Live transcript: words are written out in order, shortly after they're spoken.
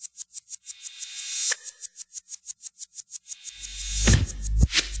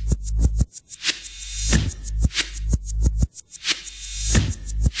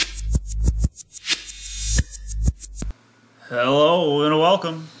Hello and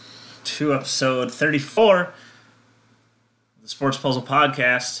welcome to episode 34 of the Sports Puzzle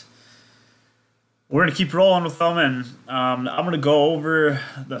Podcast. We're going to keep rolling with them, and I'm going to go over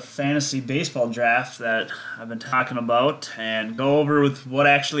the fantasy baseball draft that I've been talking about and go over with what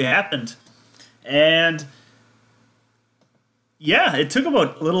actually happened. And yeah, it took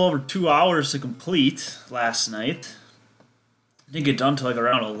about a little over 2 hours to complete last night. I didn't get done till like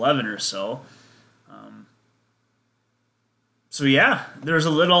around 11 or so. So yeah, there's a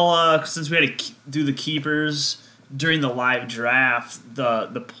little since we had to do the keepers during the live draft,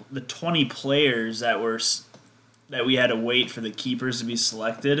 the 20 players that we had to wait for the keepers to be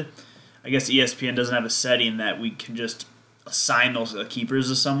selected. I guess ESPN doesn't have a setting that we can just assign those keepers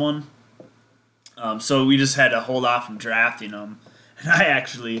to someone. So we just had to hold off from drafting them. And I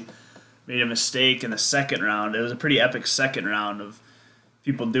actually made a mistake in the second round. It was a pretty epic second round of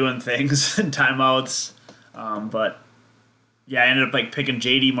people doing things and timeouts, but. Yeah, I ended up picking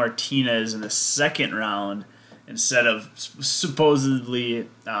JD Martinez in the second round instead of supposedly,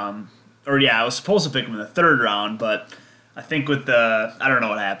 I was supposed to pick him in the third round, but I think I don't know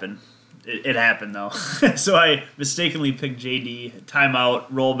what happened. It happened though. So I mistakenly picked JD, timeout,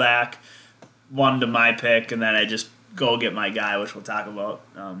 roll back, one to my pick, and then I just go get my guy, which we'll talk about.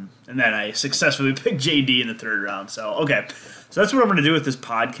 And then I successfully picked JD in the third round. So, okay. So that's what I'm going to do with this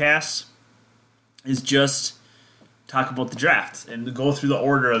podcast is just talk about the draft and go through the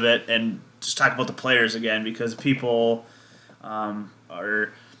order of it and just talk about the players again because people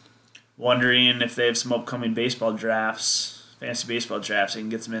are wondering if they have some upcoming baseball drafts, fantasy baseball drafts, and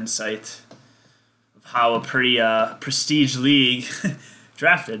get some insight of how a pretty prestige league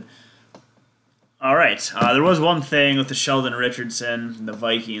drafted. All right. There was one thing with the Sheldon Richardson and the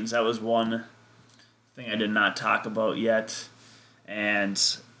Vikings. That was one thing I did not talk about yet. And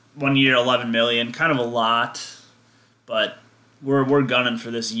 1 year, $11 million, kind of a lot. But we're gunning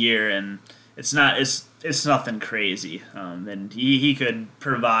for this year, and it's nothing crazy. And he could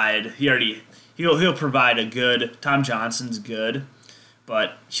provide. He'll provide a good. Tom Johnson's good,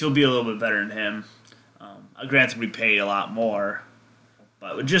 but he'll be a little bit better than him. Granted, we paid a lot more,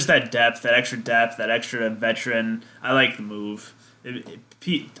 but with just that extra veteran, I like the move.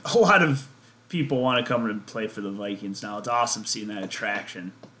 A lot of people want to come and play for the Vikings now. It's awesome seeing that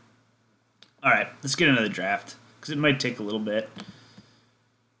attraction. All right, let's get into the draft. Because it might take a little bit.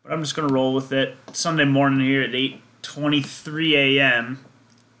 But I'm just going to roll with it. Sunday morning here at 8:23 a.m.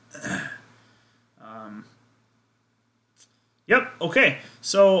 Yep, okay.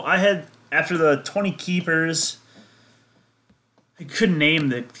 So I had, after the 20 keepers, I couldn't name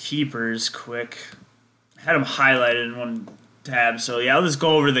the keepers quick. I had them highlighted in one tab. So yeah, I'll just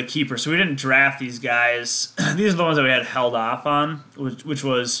go over the keepers. So we didn't draft these guys. These are the ones that we had held off on, which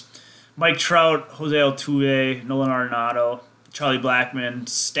was Mike Trout, Jose Altuve, Nolan Arenado, Charlie Blackmon,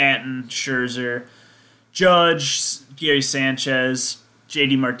 Stanton, Scherzer, Judge, Gary Sanchez,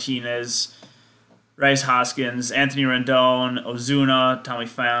 JD Martinez, Rhys Hoskins, Anthony Rendon, Ozuna, Tommy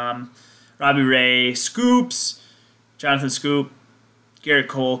Pham, Robbie Ray, Scoops, Jonathan Scoop, Garrett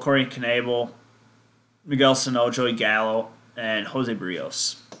Cole, Corey Knebel, Miguel Sano, Joey Gallo, and Jose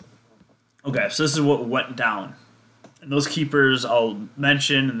Barrios. Okay, so this is what went down. And those keepers I'll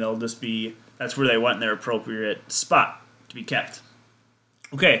mention, and they'll just be, that's where they went in their appropriate spot to be kept.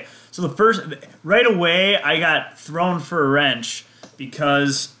 Okay, so right away, I got thrown for a wrench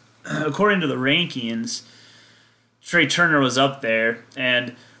because, according to the rankings, Trey Turner was up there,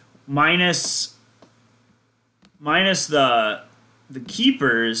 and minus the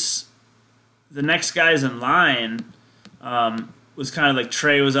keepers, the next guys in line was kind of like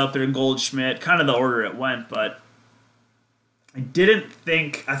Trey was up there, Goldschmidt, kind of the order it went, but I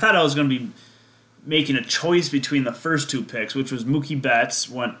thought I was going to be making a choice between the first two picks, which was Mookie Betts,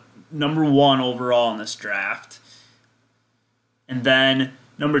 went number 1 overall in this draft. And then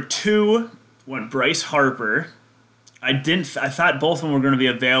number 2 went Bryce Harper. I thought both of them were going to be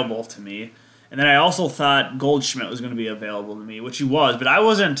available to me. And then I also thought Goldschmidt was going to be available to me, which he was, but I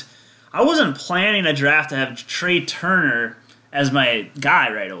wasn't planning a draft to have Trey Turner as my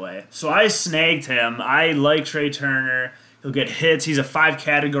guy right away. So I snagged him. I like Trey Turner. He'll get hits. He's a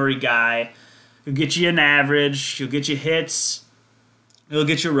 5-category guy. He'll get you an average. He'll get you hits. He'll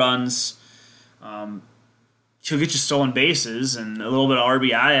get you runs. He'll get you stolen bases and a little bit of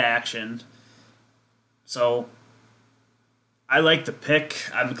RBI action. So I like the pick.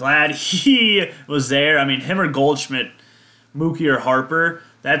 I'm glad he was there. I mean, him or Goldschmidt, Mookie or Harper,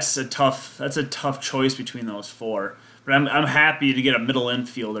 that's a tough choice between those 4. But I'm happy to get a middle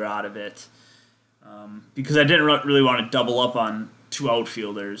infielder out of it. Because I didn't really want to double up on 2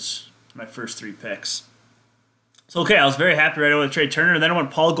 outfielders my first 3 picks. So, okay, I was very happy right away with Trey Turner. Then I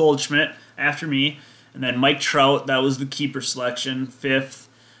went Paul Goldschmidt after me. And then Mike Trout, that was the keeper selection, 5th.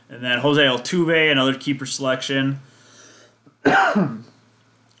 And then Jose Altuve, another keeper selection.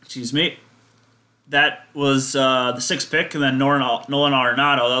 Excuse me. That was the 6th pick. And then Nolan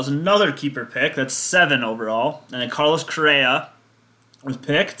Arenado, that was another keeper pick. That's 7 overall. And then Carlos Correa was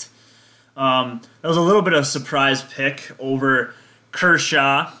picked. That was a little bit of a surprise pick over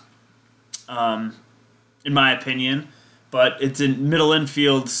Kershaw, in my opinion. But it's in middle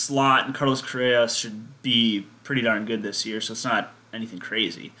infield slot, and Carlos Correa should be pretty darn good this year, so it's not anything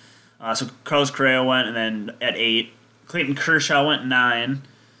crazy. So Carlos Correa went, and then at 8. Clayton Kershaw went 9.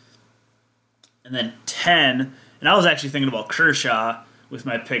 And then 10. And I was actually thinking about Kershaw with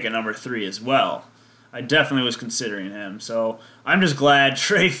my pick at number 3 as well. I definitely was considering him. So I'm just glad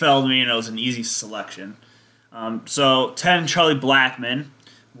Trey felled me, and it was an easy selection. So 10, Charlie Blackmon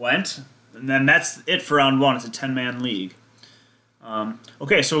went. And then that's it for round 1. It's a 10-man league.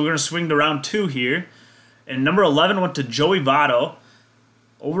 Okay, so we're going to swing to round 2 here. And number 11 went to Joey Votto.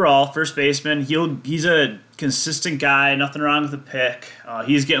 Overall, first baseman. He's a consistent guy. Nothing wrong with the pick.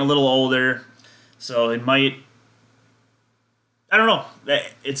 He's getting a little older, so it might... I don't know.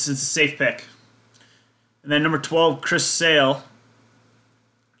 It's a safe pick. And then number 12, Chris Sale.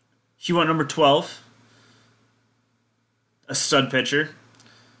 He went number 12. A stud pitcher.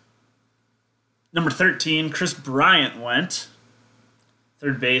 Number 13, Chris Bryant went.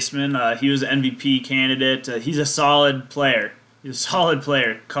 Third baseman. He was an MVP candidate. He's a solid player.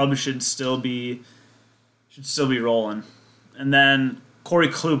 Cubs should still be rolling. And then Corey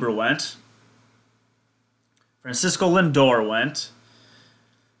Kluber went. Francisco Lindor went.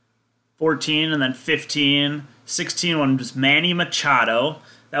 14, and then 15. 16 one was Manny Machado.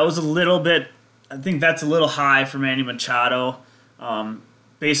 That was a little bit... I think that's a little high for Manny Machado.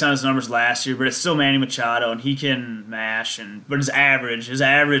 Based on his numbers last year, but it's still Manny Machado, and he can mash. But his average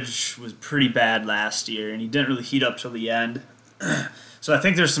was pretty bad last year, and he didn't really heat up till the end. So I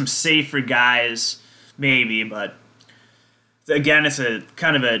think there's some safer guys, maybe, but again, it's a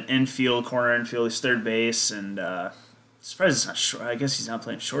kind of an corner infield. He's third base, and surprised it's not short. I guess he's not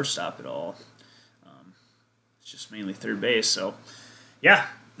playing shortstop at all. It's just mainly third base. So yeah,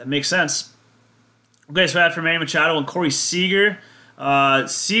 that makes sense. Okay, so after Manny Machado and Corey Seager.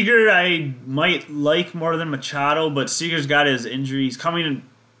 Seager I might like more than Machado, but Seager's got his injury. He's coming in,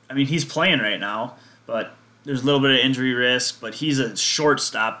 I mean, he's playing right now, but there's a little bit of injury risk, but he's a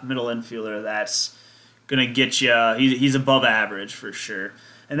shortstop, middle infielder that's going to get you, he's above average for sure.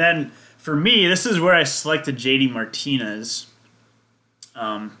 And then for me, this is where I selected JD Martinez.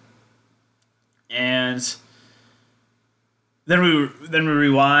 And then we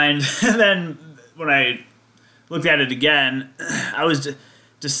rewind, and then when I looked at it again, I was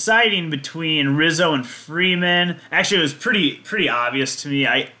deciding between Rizzo and Freeman. Actually, it was pretty obvious to me.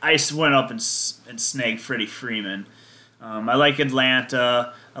 I went up and snagged Freddie Freeman. I like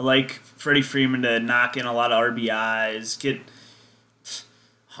Atlanta. I like Freddie Freeman to knock in a lot of RBIs, get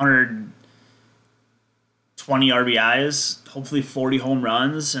 120 RBIs, hopefully 40 home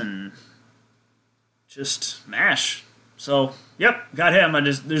runs, and just mash. So, yep, got him.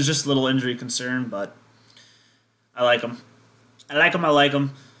 There's just a little injury concern, but I like him. Max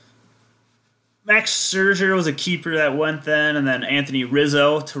Scherzer was a keeper that went then, and then Anthony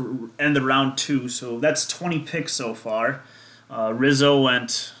Rizzo to end the round 2. So that's 20 picks so far. Rizzo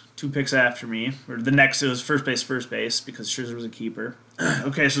went 2 picks after me. Or the next, it was first base, because Scherzer was a keeper.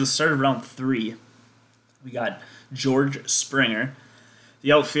 Okay, so the start of round 3, we got George Springer.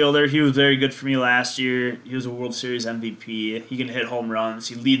 The outfielder, he was very good for me last year. He was a World Series MVP. He can hit home runs.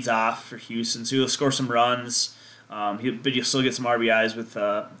 He leads off for Houston, so he'll score some runs. But you'll still get some RBIs with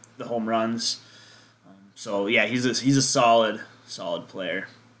the home runs. So yeah, he's a solid player.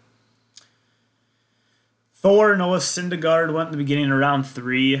 Thor, Noah Syndergaard went in the beginning of round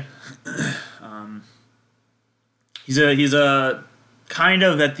 3. He's a kind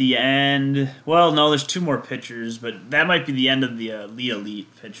of at the end. Well, no, there's 2 more pitchers, but that might be the end of the elite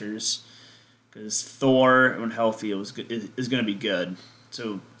pitchers, because Thor, when healthy, is going to be good.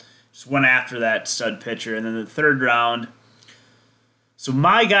 So just went after that stud pitcher. And then the third round, so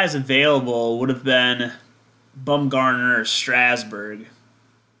my guys available would have been Bumgarner or Strasburg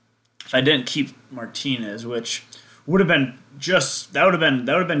if I didn't keep Martinez, which would have been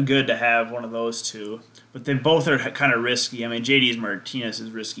good to have one of those two. But they both are kind of risky. I mean, JD Martinez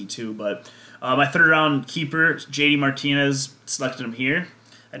is risky too. But my third round keeper, JD Martinez, selected him here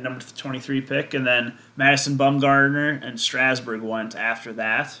at number 23 pick. And then Madison Bumgarner and Strasburg went after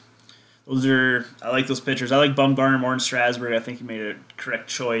that. I like those pitchers. I like Bumgarner more than Strasburg. I think he made a correct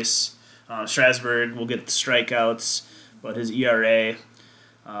choice. Strasburg will get the strikeouts, but his ERA,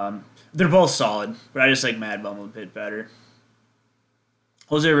 they're both solid. But I just like Mad Bum a bit better.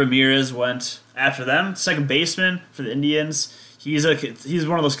 Jose Ramirez went after them, second baseman for the Indians. He's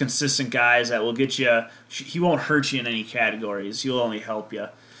one of those consistent guys that will get you. He won't hurt you in any categories. He'll only help you.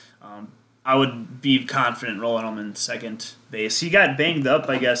 I would be confident rolling him in second base. He got banged up,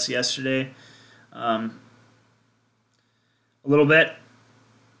 I guess, yesterday, a little bit,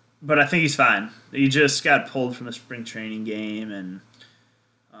 but I think he's fine. He just got pulled from the spring training game, and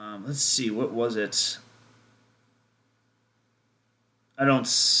let's see, what was it? I don't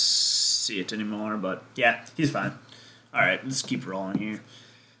see it anymore, but yeah, he's fine. All right, let's keep rolling here.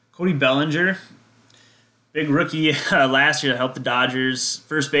 Cody Bellinger, big rookie last year to help the Dodgers.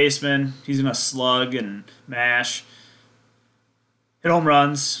 First baseman, he's going to slug and mash, hit home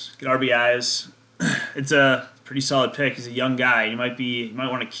runs, get RBIs. It's a pretty solid pick. He's a young guy. You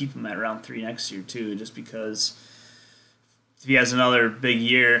might want to keep him at round 3 next year too, just because if he has another big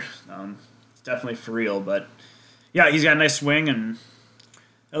year, it's definitely for real. But yeah, he's got a nice swing, and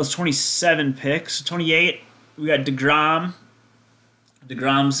that was 27 picks. 28, we got DeGrom.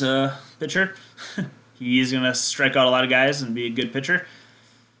 DeGrom's a pitcher. He's going to strike out a lot of guys and be a good pitcher.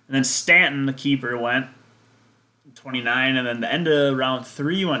 And then Stanton, the keeper, went 29. And then the end of round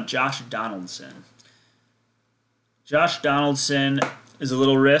 3 went Josh Donaldson. Josh Donaldson is a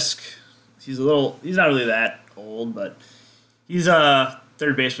little risk. He's not really that old, but he's a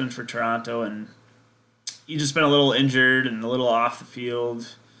third baseman for Toronto, and he's just been a little injured and a little off the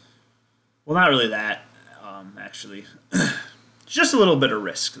field. Well, not really that, actually. Just a little bit of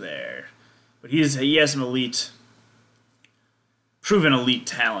risk there. But he has some proven elite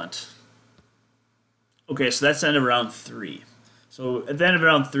talent. Okay, so that's the end of round 3. So at the end of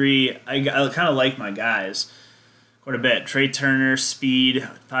round 3, I kind of like my guys quite a bit. Trey Turner, speed,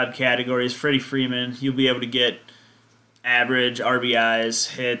 5 categories. Freddie Freeman, he'll be able to get average,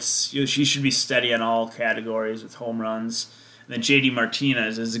 RBIs, hits. He should be steady on all categories with home runs. And then J.D.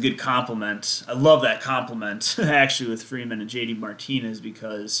 Martinez is a good compliment. I love that compliment, actually, with Freeman and J.D. Martinez,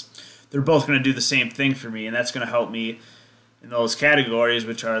 because they're both going to do the same thing for me, and that's going to help me in those categories,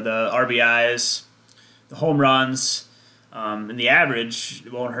 which are the RBIs, the home runs, and the average.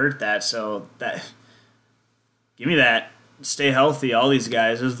 It won't hurt that. So give me that. Stay healthy, all these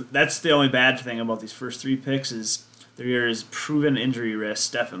guys. That's the only bad thing about these first 3 picks is there is proven injury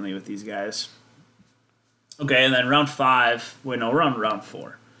risk, definitely, with these guys. Okay, and then round 5. Wait, no, we're on round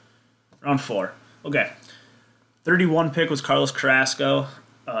 4. Round 4. Okay. 31 pick was Carlos Carrasco.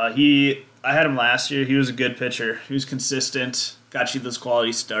 I had him last year. He was a good pitcher. He was consistent. Got you those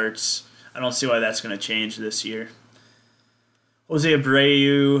quality starts. I don't see why that's going to change this year. Jose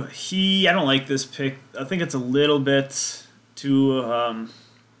Abreu. I don't like this pick. I think it's a little bit too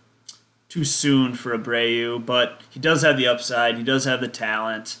soon for Abreu, but he does have the upside. He does have the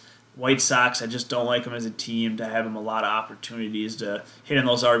talent. White Sox, I just don't like him as a team to have him a lot of opportunities to hit in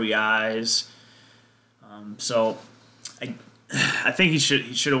those RBIs. So I think he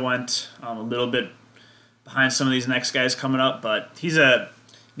should have went a little bit behind some of these next guys coming up, but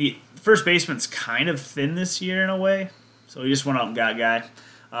the first baseman's kind of thin this year in a way, so he just went out and got a guy.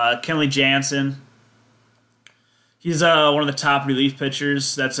 Kenley Jansen, he's one of the top relief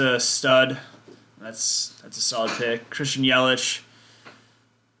pitchers. That's a stud. That's a solid pick. Christian Yelich.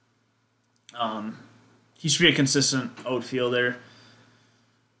 He should be a consistent outfielder.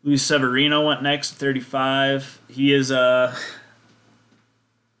 Luis Severino went next at 35. He is a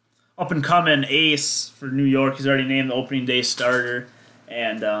up-and-coming ace for New York. He's already named the opening day starter,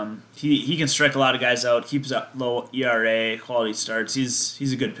 and he can strike a lot of guys out, keeps up low ERA, quality starts.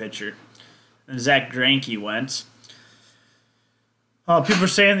 He's a good pitcher. And Zach Greinke went. People are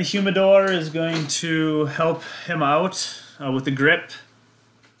saying the humidor is going to help him out with the grip.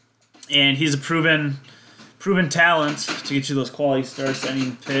 And he's a proven talent to get you those quality starts to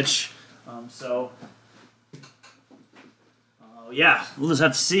any pitch. Yeah, we'll just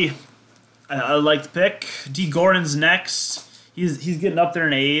have to see. I like the pick. D. Gordon's next. He's getting up there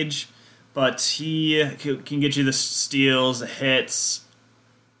in age, but he can get you the steals, the hits.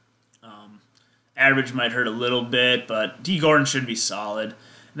 Average might hurt a little bit, but D. Gordon should be solid. And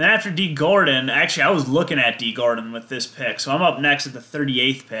then after D. Gordon, actually I was looking at D. Gordon with this pick, so I'm up next at the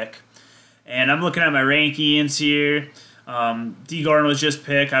 38th pick. And I'm looking at my rankings here. D. Gordon was just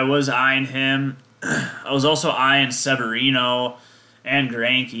picked. I was eyeing him. I was also eyeing Severino and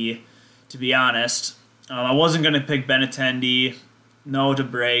Greinke, to be honest. I wasn't going to pick Benintendi. No to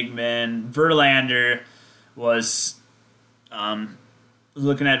Bregman. Verlander was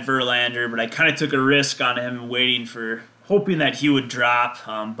looking at Verlander, but I kind of took a risk on him, hoping that he would drop.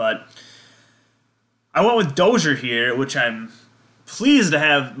 But I went with Dozier here, which I'm pleased to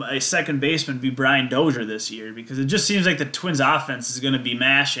have my second baseman be Brian Dozier this year because it just seems like the Twins' offense is going to be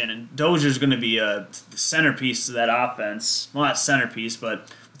mashing, and Dozier's going to be the centerpiece to that offense. Well, not centerpiece, but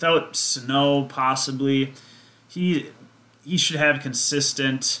without Sano, possibly, he should have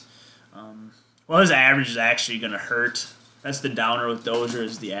consistent. Well, his average is actually going to hurt. That's the downer with Dozier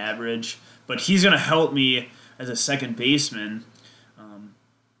is the average, but he's going to help me as a second baseman.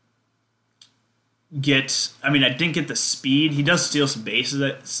 I didn't get the speed. He does steal some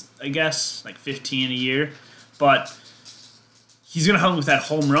bases, I guess, like 15 a year. But he's going to help me with that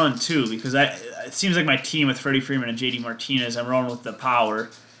home run, too, because it seems like my team with Freddie Freeman and JD Martinez, I'm rolling with the power.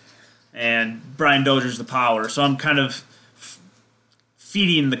 And Brian Dozier's the power. So I'm kind of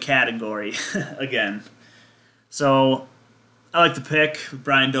feeding the category again. So I like the pick with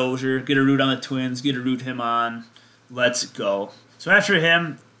Brian Dozier. Get a root on the Twins. Get a root him on. Let's go. So after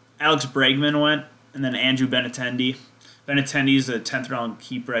him, Alex Bregman went. And then Andrew Benintendi. Benintendi is a 10th round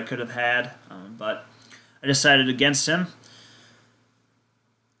keeper I could have had, but I decided against him.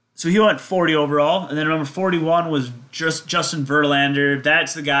 So he went 40 overall. And then number 41 was just Justin Verlander.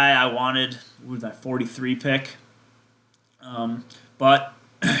 That's the guy I wanted with my 43 pick. But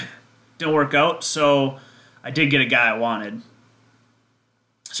didn't work out, so I did get a guy I wanted.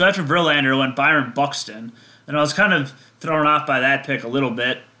 So after Verlander, I went Byron Buxton. And I was kind of thrown off by that pick a little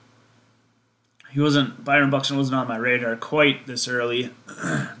bit. Byron Buxton wasn't on my radar quite this early,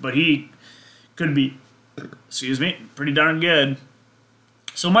 but he could be, pretty darn good.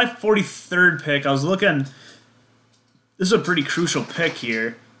 So my 43rd pick, I was looking, this is a pretty crucial pick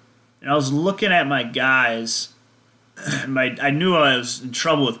here, and I was looking at my guys. I knew I was in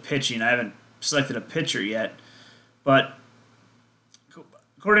trouble with pitching. I haven't selected a pitcher yet, but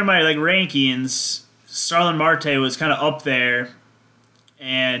according to my rankings, Starlin Marte was kind of up there.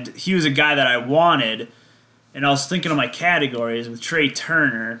 And he was a guy that I wanted, and I was thinking of my categories with Trey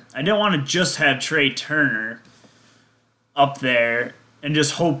Turner. I didn't want to just have Trey Turner up there and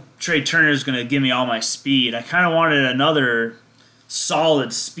just hope Trey Turner is going to give me all my speed. I kind of wanted another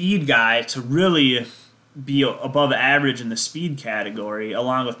solid speed guy to really be above average in the speed category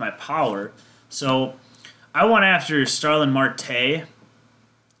along with my power. So I went after Starlin Marte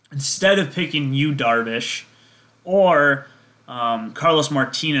instead of picking Yu Darvish or Carlos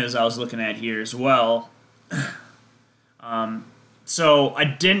Martinez I was looking at here as well. So I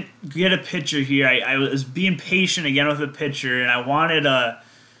didn't get a pitcher here. I was being patient again with a pitcher, and I wanted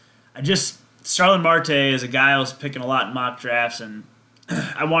Starlin Marte is a guy I was picking a lot in mock drafts, and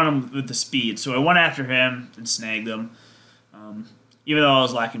I want him with the speed. So I went after him and snagged him, even though I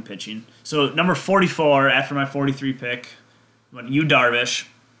was lacking pitching. So number 44, after my 43 pick, went Yu Darvish.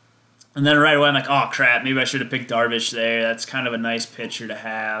 And then right away, I'm like, oh, crap, maybe I should have picked Darvish there. That's kind of a nice pitcher to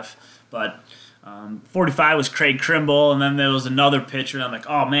have. But 45 was Craig Kimbrel, and then there was another pitcher. And I'm like,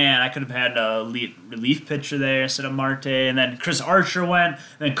 oh, man, I could have had a relief pitcher there instead of Marte. And then Chris Archer went,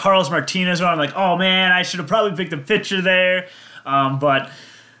 and then Carlos Martinez went. I'm like, oh, man, I should have probably picked a pitcher there. But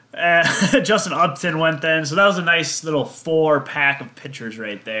Justin Upton went then. So that was a nice little 4-pack of pitchers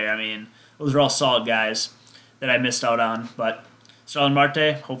right there. I mean, those are all solid guys that I missed out on. But Starlin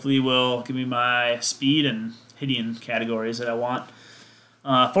Marte hopefully will give me my speed and hitting categories that I want.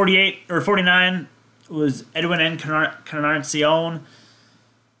 49 was Edwin Encarnacion.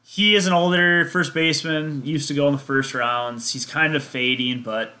 He is an older first baseman, used to go in the first rounds. He's kind of fading,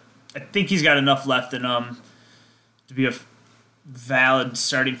 but I think he's got enough left in him to be a valid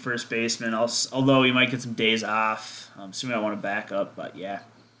starting first baseman, although he might get some days off. Assuming I want to back up, but yeah.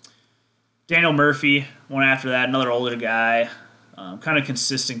 Daniel Murphy, one after that, another older guy. Kind of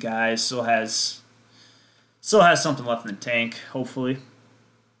consistent guy, still has something left in the tank, hopefully.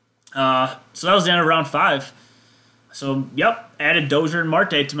 So that was the end of round 5. So, added Dozier and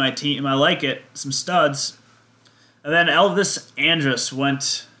Marte to my team. I like it. Some studs. And then Elvis Andrus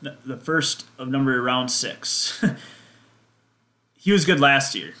went the first of round 6. He was good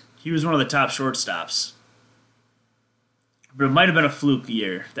last year. He was one of the top shortstops. But it might have been a fluke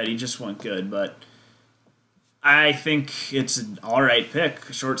year that he just went good, but I think it's an all right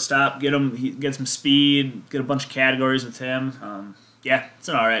pick. Shortstop, get some speed, get a bunch of categories with him. It's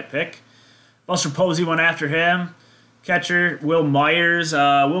an all right pick. Buster Posey went after him. Catcher, Will Myers.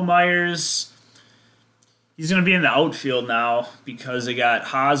 Will Myers, he's going to be in the outfield now because they got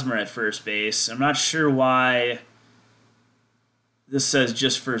Hosmer at first base. I'm not sure why this says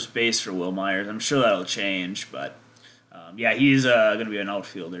just first base for Will Myers. I'm sure that'll change, but he's going to be an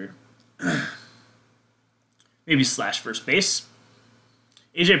outfielder. Maybe / first base.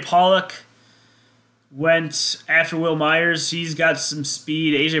 AJ Pollock went after Will Myers. He's got some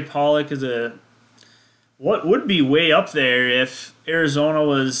speed. AJ Pollock is a what would be way up there if Arizona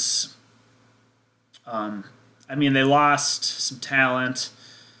was. I mean, they lost some talent.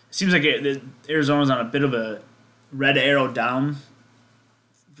 It seems like Arizona's on a bit of a red arrow down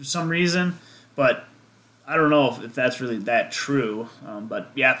for some reason, but I don't know if that's really that true. But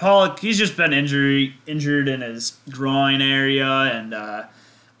yeah, Pollock, he's just been injured in his groin area and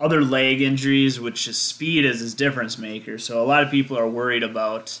other leg injuries, which his speed is his difference maker. So a lot of people are worried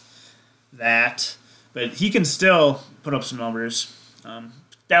about that, but he can still put up some numbers.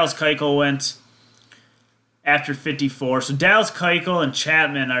 Dallas Keuchel went after 54. So Dallas Keuchel and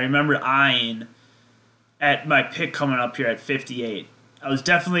Chapman, I remember eyeing at my pick coming up here at 58. I was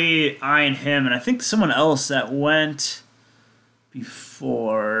definitely eyeing him, and I think someone else that went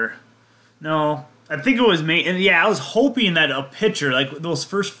before. No, I think it was me. And yeah, I was hoping that a pitcher, like those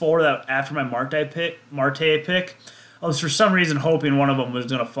first four that after my Marte pick, I was for some reason hoping one of them was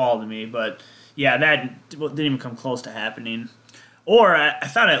going to fall to me. But yeah, that didn't even come close to happening. Or I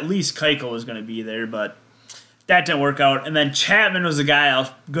thought at least Keuchel was going to be there, but that didn't work out. And then Chapman was the guy I was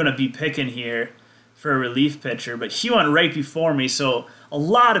going to be picking here for a relief pitcher, but he went right before me. So a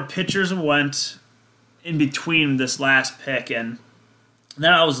lot of pitchers went in between this last pick. And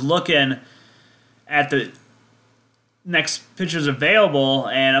then I was looking at the next pitchers available,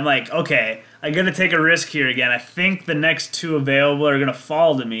 and I'm like, okay, I got to take a risk here again. I think the next two available are going to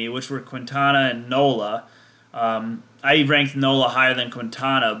fall to me, which were Quintana and Nola. I ranked Nola higher than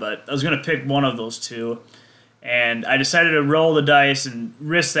Quintana, but I was going to pick one of those two. And I decided to roll the dice and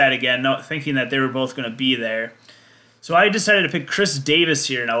risk that again, thinking that they were both going to be there. So I decided to pick Chris Davis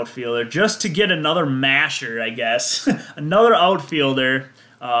here, an outfielder, just to get another masher, I guess. Another outfielder.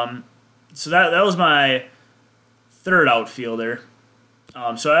 So that was my third outfielder.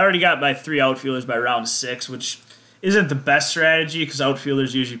 So I already got my three outfielders by round 6, which isn't the best strategy because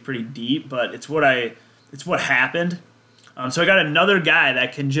outfielders usually pretty deep, but it's what happened. So I got another guy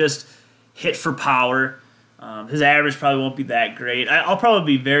that can just hit for power. His average probably won't be that great. I'll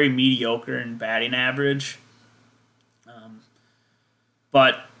probably be very mediocre in batting average.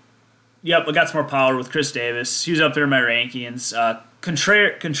 But, yep, I got some more power with Chris Davis. He was up there in my rankings.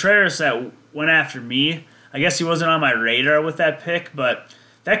 Contreras that went after me, I guess he wasn't on my radar with that pick, but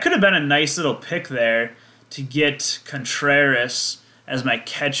that could have been a nice little pick there to get Contreras as my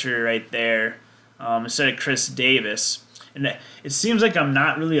catcher right there instead of Chris Davis. And it seems like I'm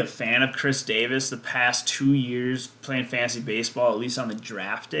not really a fan of Chris Davis the past 2 years playing fantasy baseball, at least on the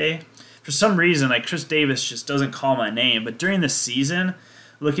draft day. For some reason, like Chris Davis just doesn't call my name. But during the season,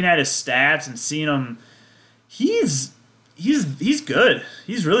 looking at his stats and seeing him, he's good.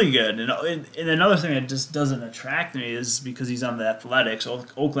 He's really good. And another thing that just doesn't attract me is because he's on the Athletics,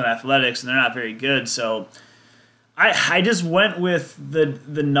 Oakland Athletics, and they're not very good. So I just went with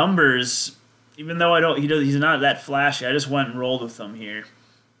the numbers. Even though he's not that flashy, I just went and rolled with him here.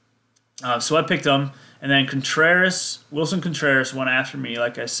 So I picked him, and then Wilson Contreras went after me,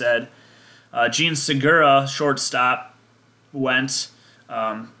 like I said. Gene Segura, shortstop, went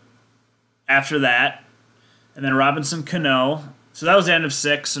after that, and then Robinson Cano. So that was the end of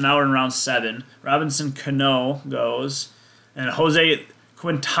 6. So now we're in round 7. Robinson Cano goes, and Jose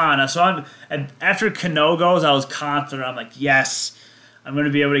Quintana. So after Cano goes, I was confident. I'm like, yes. I'm going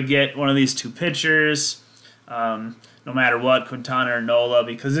to be able to get one of these two pitchers, no matter what, Quintana or Nola,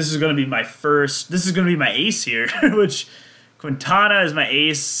 because this is going to be my ace here, which Quintana is my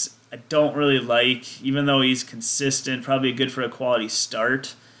ace. I don't really like, even though he's consistent, probably good for a quality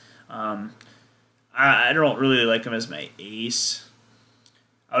start. I don't really like him as my ace.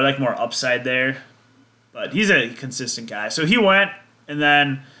 I would like more upside there, but he's a consistent guy. So he went, and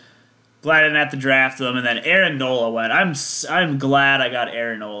then glad I didn't have to draft him, and then Aaron Nola went. I'm glad I got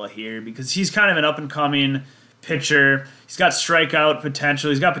Aaron Nola here because he's kind of an up-and-coming pitcher. He's got strikeout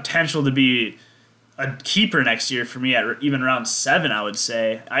potential. He's got potential to be a keeper next year for me at even round 7, I would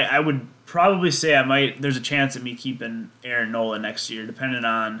say. I would probably say there's a chance of me keeping Aaron Nola next year, depending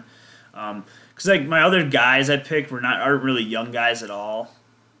on because like my other guys I picked aren't really young guys at all.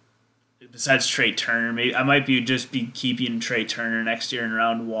 Besides Trey Turner, maybe I might be keeping Trey Turner next year in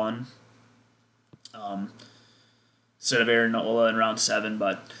round 1. Instead of Aaron Nola in round 7,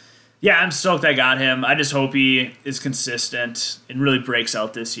 but yeah, I'm stoked I got him. I just hope he is consistent and really breaks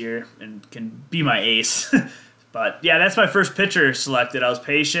out this year and can be my ace. But yeah, that's my first pitcher selected. I was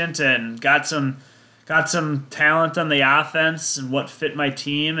patient and got some talent on the offense and what fit my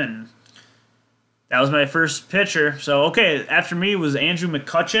team, and that was my first pitcher. So okay, after me was Andrew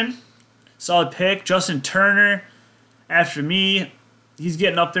McCutchen, solid pick. Justin Turner after me. He's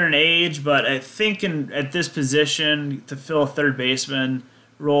getting up there in age, but I think at this position to fill a third baseman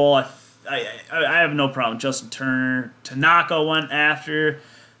role, I have no problem. Justin Turner. Tanaka went after.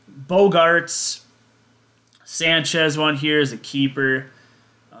 Bogarts. Sanchez went here as a keeper.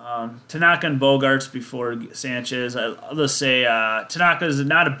 Tanaka and Bogarts before Sanchez. I'll just say Tanaka is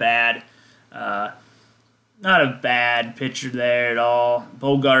not a bad pitcher there at all.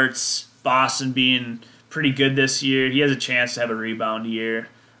 Bogarts, Boston being pretty good this year. He has a chance to have a rebound year.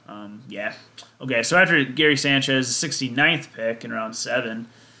 Yeah. Okay, so after Gary Sanchez, the 69th pick in round 7,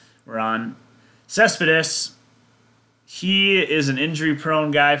 we're on Cespedes. He is an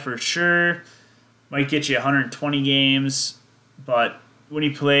injury-prone guy for sure. Might get you 120 games, but when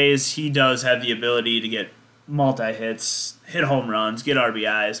he plays, he does have the ability to get multi-hits, hit home runs, get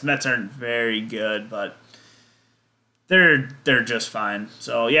RBIs. Mets aren't very good, but they're just fine.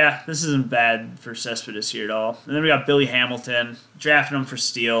 So, yeah, this isn't bad for Cespedes here at all. And then we got Billy Hamilton, drafting him for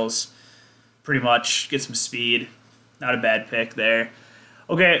steals. Pretty much get some speed. Not a bad pick there.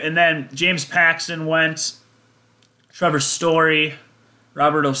 Okay, and then James Paxton went. Trevor Story,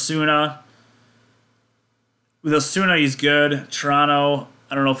 Robert Osuna. With Osuna, he's good. Toronto,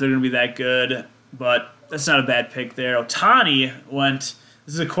 I don't know if they're going to be that good, but that's not a bad pick there. Ohtani went.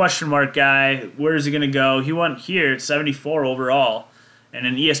 This is a question mark guy. Where is he going to go? He went here at 74 overall. And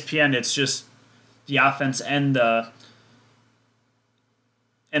in ESPN, it's just the offense and the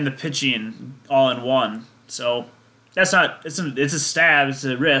pitching all in one. So that's not. It's a stab. It's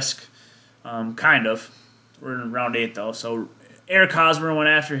a risk, kind of. We're in round 8 though. So Eric Hosmer went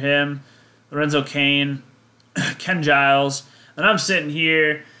after him. Lorenzo Cain, Ken Giles, and I'm sitting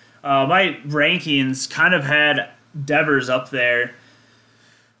here. My rankings kind of had Devers up there,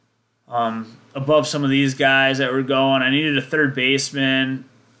 above some of these guys that were going. I needed a third baseman.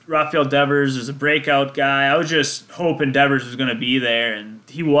 Rafael Devers is a breakout guy. I was just hoping Devers was going to be there, and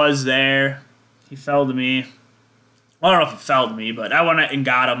he was there. He fell to me. Well, I don't know if he fell to me, but I went and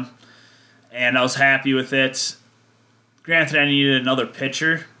got him, and I was happy with it. Granted, I needed another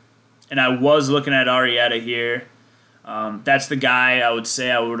pitcher, and I was looking at Arrieta here. That's the guy I would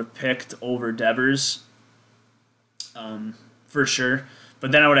say I would have picked over Devers, for sure.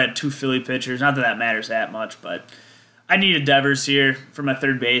 But then I would have had 2 Philly pitchers. Not that that matters that much, but I needed Devers here for my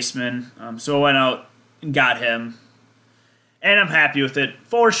third baseman. So I went out and got him. And I'm happy with it,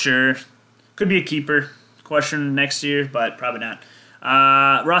 for sure. Could be a keeper. Question next year, but probably not.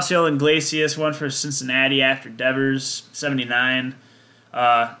 Rossiel Iglesias went for Cincinnati after Devers, 79.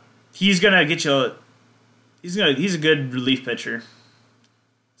 He's gonna get you. He's a good relief pitcher.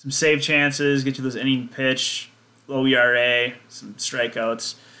 Some save chances, get you those inning pitch, low ERA, some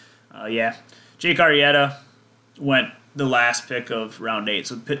strikeouts. Yeah, Jake Arrieta went the last pick of round 8,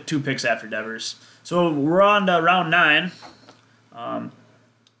 so 2 picks after Devers. So we're on to round 9.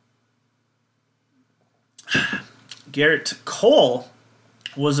 Garrett Cole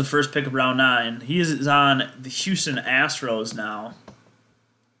was the first pick of round 9. He is on the Houston Astros now.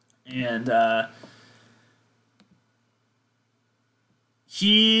 And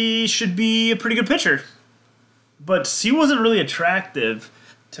he should be a pretty good pitcher. But he wasn't really attractive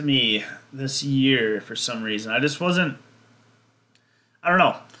to me this year for some reason. I just wasn't... I don't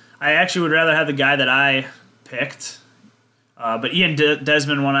know. I actually would rather have the guy that I picked. But Ian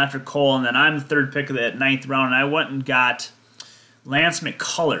Desmond went after Cole, and then I'm the third pick of that 9th round, and I went and got Lance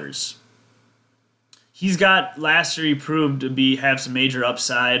McCullers. He's got, last year he proved to have some major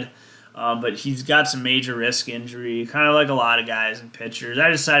upside, but he's got some major risk injury, kind of like a lot of guys and pitchers. I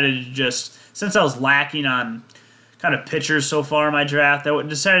decided to just, since I was lacking on kind of pitchers so far in my draft, I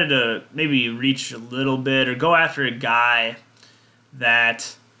decided to maybe reach a little bit or go after a guy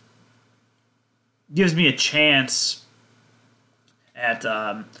that gives me a chance at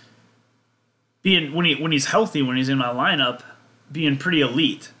being, when he's healthy, when he's in my lineup, being pretty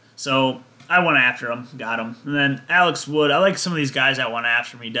elite. So I went after him, got him. And then Alex Wood, I like some of these guys that went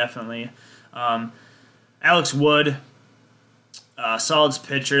after me, definitely. Alex Wood, solid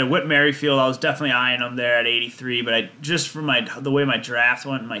pitcher. Whit Merrifield, I was definitely eyeing him there at 83, but just from the way my draft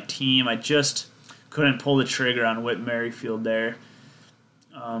went and my team, I just couldn't pull the trigger on Whit Merrifield there.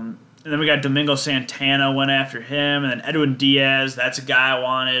 And then we got Domingo Santana, went after him. And then Edwin Diaz, that's a guy I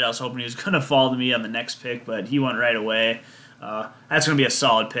wanted. I was hoping he was going to fall to me on the next pick, but he went right away. That's going to be a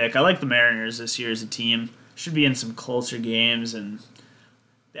solid pick. I like the Mariners this year as a team. Should be in some closer games, and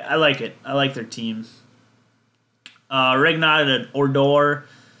I like it. I like their team. Regnat Odor,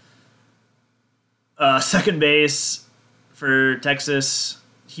 second base for Texas.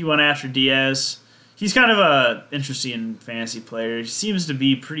 He went after Diaz. He's kind of a interesting fantasy player. He seems to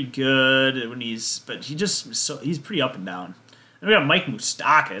be pretty good but he's pretty up and down. And we got Mike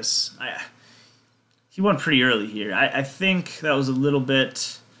Moustakas. He went pretty early here. I think that was a little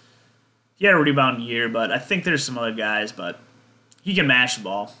bit he had a rebound year, but I think there's some other guys, but he can mash the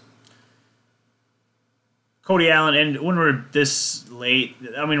ball. Cody Allen, and when we're this late,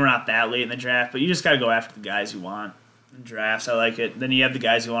 I mean, we're not that late in the draft, but you just got to go after the guys you want in drafts. I like it. Then you have the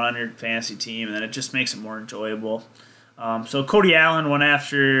guys you want on your fantasy team, and then it just makes it more enjoyable. So Cody Allen went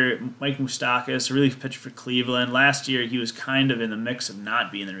after Mike Moustakas, a relief pitcher for Cleveland. Last year, he was kind of in the mix of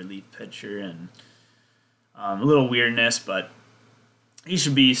not being the relief pitcher, and a little weirdness, but he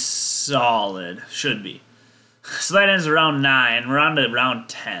should be solid. Should be. So that ends around 9. We're on to round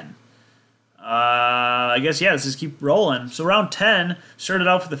 10. I guess, yeah, let's just keep rolling. So round 10, started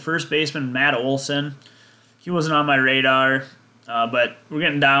out for the first baseman, Matt Olson. He wasn't on my radar, but we're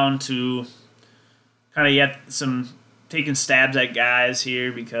getting down to kind of yet some taking stabs at guys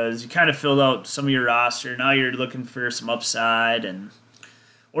here because you kind of filled out some of your roster. Now you're looking for some upside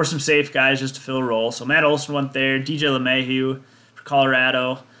or some safe guys just to fill a role. So Matt Olson went there. DJ LeMahieu for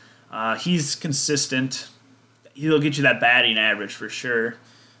Colorado. He's consistent. He'll get you that batting average for sure.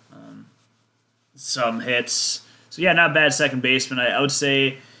 Some hits. So, yeah, not bad second baseman. I would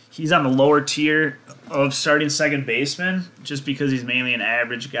say he's on the lower tier of starting second baseman just because he's mainly an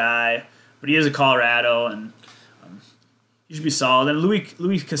average guy. But he is a Colorado, and he should be solid. And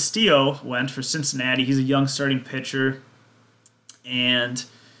Luis Castillo went for Cincinnati. He's a young starting pitcher. And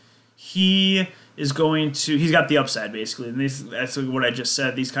he's got the upside, basically. And that's what I just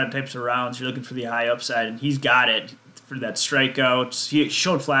said. These kind of types of rounds, you're looking for the high upside, and he's got it. For that strikeout. He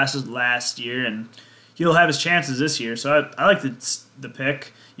showed flashes last year, and he'll have his chances this year. So I like the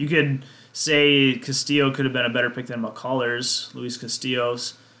pick. You could say Castillo could have been a better pick than McCullers, Luis Castillo.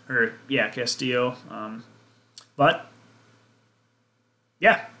 But,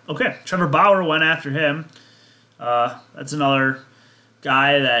 yeah, okay. Trevor Bauer went after him. That's another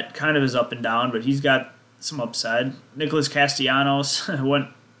guy that kind of is up and down, but he's got some upside. Nicholas Castellanos went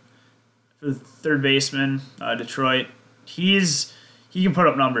for the third baseman, Detroit. He can put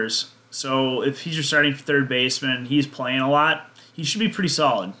up numbers. So if he's your starting third baseman, he's playing a lot, he should be pretty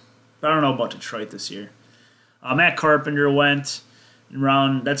solid. But I don't know about Detroit this year. Matt Carpenter went in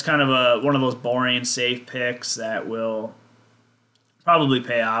round. That's kind of one of those boring, safe picks that will probably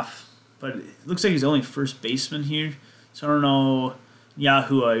pay off. But it looks like he's only first baseman here. So I don't know.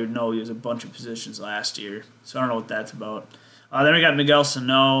 Yahoo, I know he was a bunch of positions last year. So I don't know what that's about. Then we got Miguel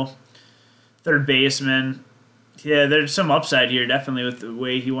Sano, third baseman. Yeah, there's some upside here, definitely, with the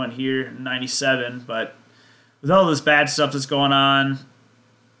way he went here in 97. But with all this bad stuff that's going on,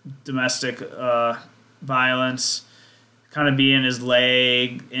 domestic violence, kind of being his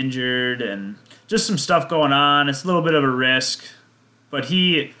leg injured, and just some stuff going on, it's a little bit of a risk. But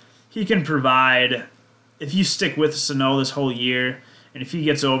he can provide, if you stick with Sano this whole year, and if he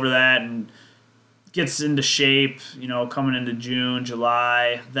gets over that and gets into shape, coming into June,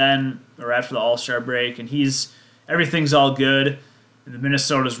 July, or after the All-Star break, and everything's all good, and the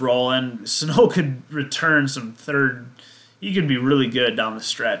Minnesota's rolling, Sano could return some third. He could be really good down the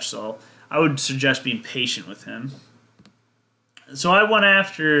stretch, so I would suggest being patient with him. So I went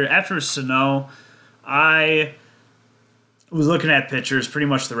after Sano. I was looking at pitchers pretty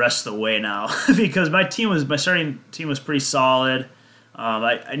much the rest of the way now because my starting team was pretty solid.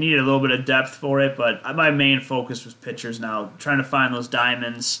 I needed a little bit of depth for it, but my main focus was pitchers now, trying to find those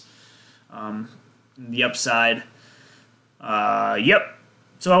diamonds, the upside. Yep.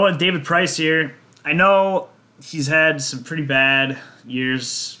 So I went David Price here. I know he's had some pretty bad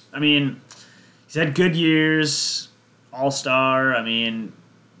years. I mean, he's had good years, All-Star. I mean,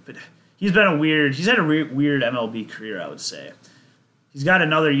 but he's had a weird MLB career, I would say. He's got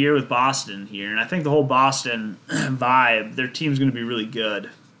another year with Boston here, and I think the whole Boston vibe, their team's going to be really good.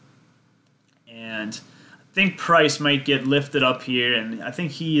 And I think Price might get lifted up here, and I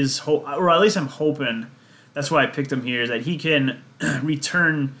think he is, or at least I'm hoping, that's why I picked him here, is that he can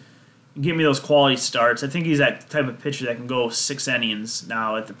return and give me those quality starts. I think he's that type of pitcher that can go 6 innings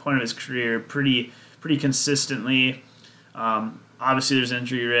now at the point of his career pretty consistently. Obviously, there's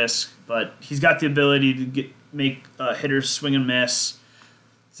injury risk, but he's got the ability to make hitters swing and miss.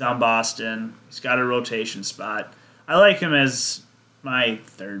 He's on Boston. He's got a rotation spot. I like him as my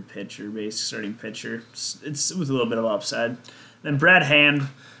third pitcher, basic starting pitcher. It's with a little bit of upside. Then Brad Hand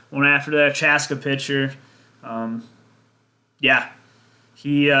went after that, Chaska pitcher. I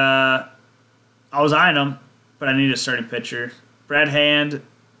was eyeing him, but I needed a starting pitcher. Brad Hand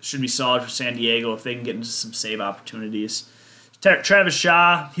should be solid for San Diego if they can get into some save opportunities. Travis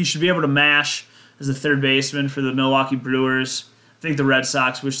Shaw, he should be able to mash as the third baseman for the Milwaukee Brewers. I think the Red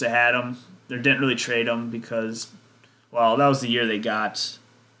Sox wish they had him. They didn't really trade him because, well, that was the year they got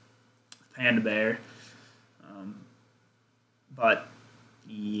Panda Bear. But,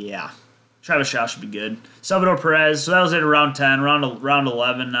 yeah. Travis Shaw should be good. Salvador Perez, so that was it around 10. Round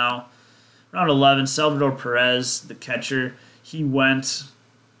 11 now. Round 11, Salvador Perez, the catcher, he went.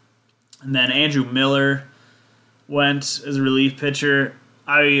 And then Andrew Miller went as a relief pitcher.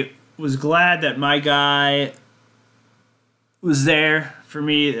 I was glad that my guy was there for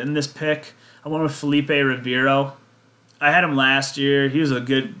me in this pick. I went with Felipe Rivero. I had him last year. He was a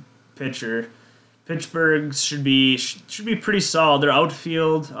good pitcher. Pittsburgh should be pretty solid. Their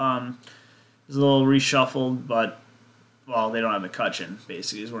outfield is a little reshuffled, but they don't have McCutchen,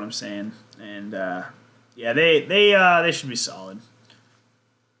 basically, is what I'm saying. And they should be solid.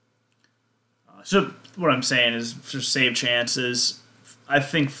 So what I'm saying is, for save chances, I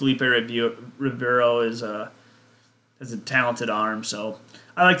think Felipe Rivero has a talented arm, so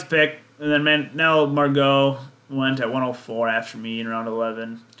I like to pick. And then Manel Margot went at 104 after me in round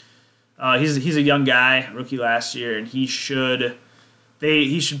 11. He's a young guy, rookie last year, and he should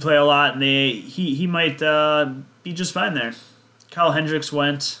play a lot, and he might be just fine there. Kyle Hendricks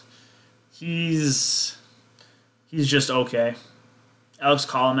went. He's just okay. Alex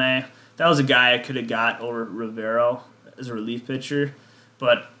Colomé, that was a guy I could have got over Rivero as a relief pitcher,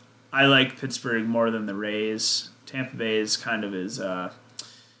 but I like Pittsburgh more than the Rays. Tampa Bay is kind of they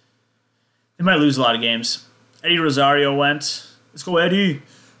might lose a lot of games. Eddie Rosario went. Let's go, Eddie.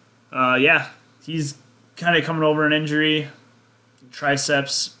 He's kind of coming over an injury,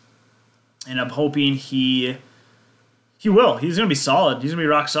 triceps, and I'm hoping he will. He's going to be solid. He's going to be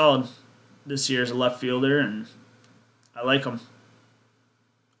rock solid this year as a left fielder, and I like him.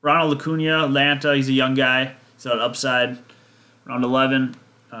 Ronald Acuna, Atlanta, he's a young guy. He's got upside. Round 11.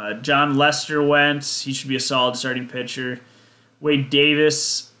 John Lester went. He should be a solid starting pitcher. Wade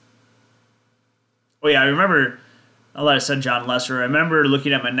Davis. Oh, yeah, I remember, now that I said John Lester, I remember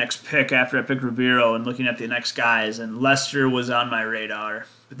looking at my next pick after I picked Rivero and looking at the next guys, and Lester was on my radar,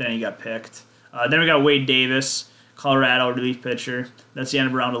 but then he got picked. Then we got Wade Davis, Colorado relief pitcher. That's the end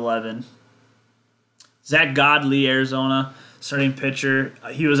of round 11. Zach Godley, Arizona, starting pitcher.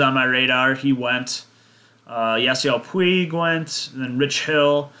 He was on my radar. He went. Yasiel Puig went. And then Rich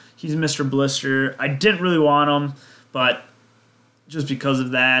Hill. He's Mr. Blister. I didn't really want him, but just because of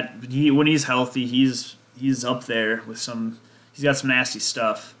that, when he's healthy, he's up there with some. He's got some nasty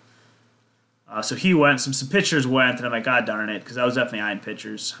stuff. So he went. Some pitchers went, and I'm like, God darn it, because I was definitely eyeing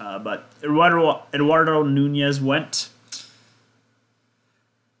pitchers. But Eduardo Nunez went.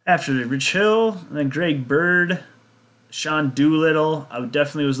 After Rich Hill, and then Greg Bird, Sean Doolittle. I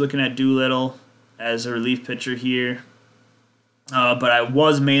definitely was looking at Doolittle as a relief pitcher here. But I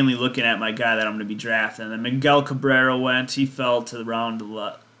was mainly looking at my guy that I'm going to be drafting. And then Miguel Cabrera went. He fell to the round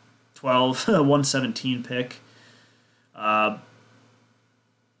 12, 117 pick.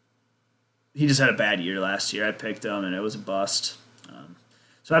 He just had a bad year last year. I picked him, and it was a bust.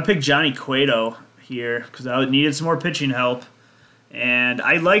 So I picked Johnny Cueto here because I needed some more pitching help. And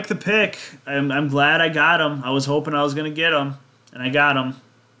I like the pick. I'm glad I got him. I was hoping I was going to get him, and I got him.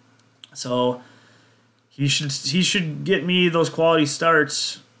 So he should get me those quality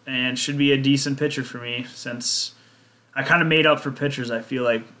starts and should be a decent pitcher for me, since I kind of made up for pitchers, I feel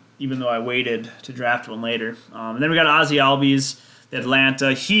like, even though I waited to draft one later. And then we got Ozzy Albies, the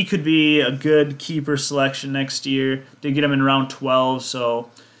Atlanta. He could be a good keeper selection next year. Did get him in round 12,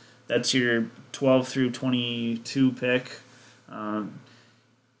 so that's your 12 through 22 pick.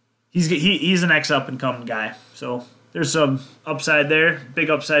 He's the next up-and-coming guy. So there's some upside there. Big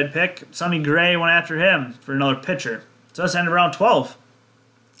upside pick. Sonny Gray went after him for another pitcher. So that's the end of round 12.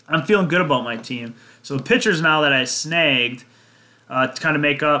 I'm feeling good about my team. So the pitchers now that I snagged to kind of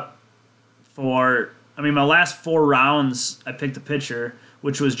make up for... my last 4 rounds, I picked a pitcher,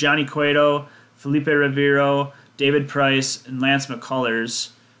 which was Johnny Cueto, Felipe Rivero, David Price, and Lance McCullers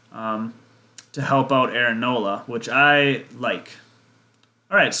to help out Aaron Nola, which I like.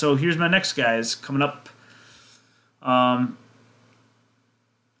 All right, so here's my next guys coming up.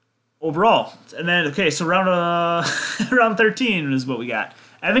 Overall, and then so round 13 is what we got.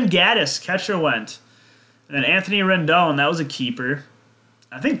 Evan Gattis, catcher, went, and then Anthony Rendon, that was a keeper.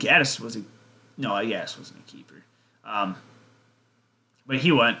 I think Gattis was a Gattis wasn't a keeper, but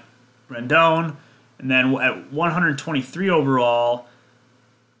he went. Rendon, and then at 123 overall,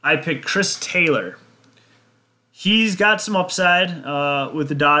 I picked Chris Taylor. He's got some upside with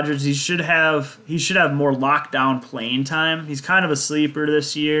the Dodgers. He should have more lockdown playing time. He's kind of a sleeper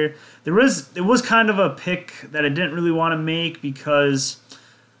this year. It was kind of a pick that I didn't really want to make because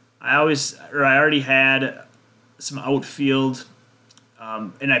I already had some outfield,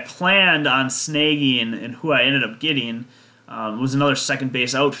 and I planned on snagging, and who I ended up getting was another second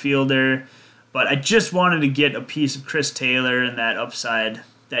base outfielder. But I just wanted to get a piece of Chris Taylor and that upside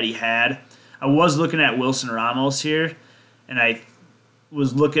that he had. I was looking at Wilson Ramos here, and I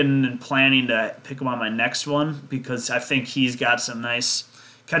was looking and planning to pick him on my next one because I think he's got some nice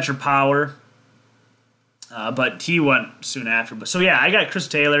catcher power. But he went soon after. But so yeah, I got Chris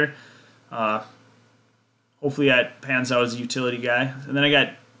Taylor. Hopefully that pans out as a utility guy. And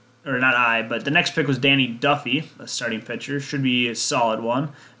then but the next pick was Danny Duffy, a starting pitcher. Should be a solid one.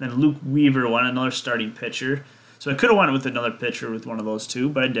 And then Luke Weaver won, another starting pitcher. So I could have went with another pitcher with one of those two,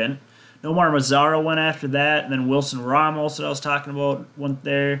 but I didn't. Nomar Mazara went after that. And then Wilson Ramos that I was talking about went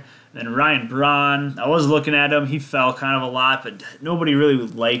there. And then Ryan Braun. I was looking at him. He fell kind of a lot, but nobody really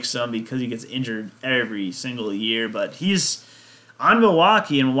likes him because he gets injured every single year. But he's on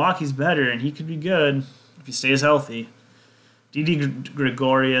Milwaukee, and Milwaukee's better, and he could be good if he stays healthy. Didi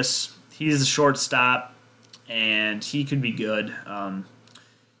Gregorius, he's a shortstop, and he could be good.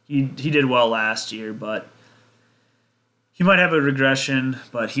 He did well last year, but he might have a regression,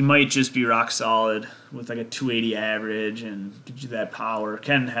 but he might just be rock solid with like a 280 average and gives you that power.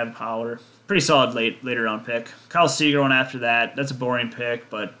 Can have power. Pretty solid later round pick. Kyle Seager went after that. That's a boring pick,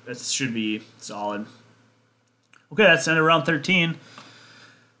 but it should be solid. Okay, that's the end of round 13.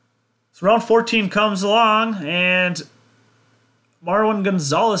 So round 14 comes along, and Marwin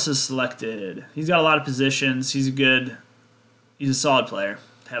Gonzalez is selected. He's got a lot of positions. He's a solid player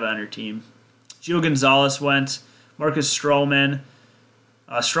to have on your team. Gio Gonzalez went. Marcus Stroman.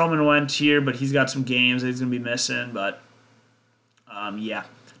 Stroman went here, but he's got some games that he's going to be missing. But, yeah.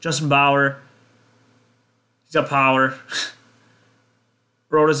 Justin Bauer. He's got power.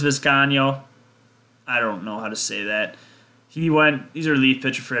 Rodas Vizcaino. I don't know how to say that. He's a relief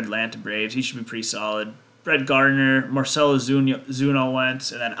pitcher for Atlanta Braves. He should be pretty solid. Brett Gardner, Marcelo Zuno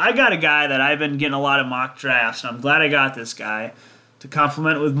went. And then I got a guy that I've been getting a lot of mock drafts, and I'm glad I got this guy to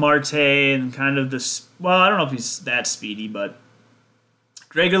complement with Marte and kind of this. Well, I don't know if he's that speedy, but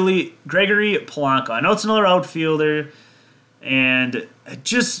Gregory Polanco. I know it's another outfielder, and I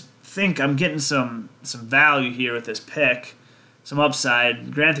just think I'm getting some value here with this pick, some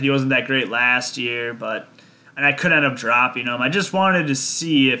upside. Granted, he wasn't that great last year, and I could end up dropping him. I just wanted to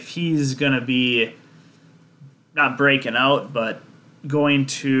see if he's going to be not breaking out, but going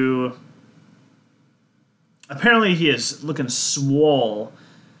to. Apparently, he is looking swole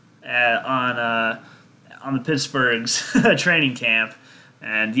on the Pittsburgh's training camp,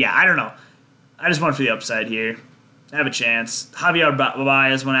 and yeah, I don't know. I just went for the upside here. Have a chance. Javier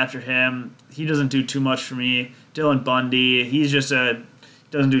Baez went after him. He doesn't do too much for me. Dylan Bundy,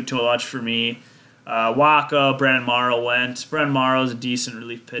 doesn't do too much for me. Waka, Brandon Morrow went. Brandon Morrow's a decent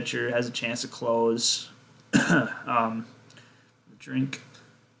relief pitcher. Has a chance to close. Drink.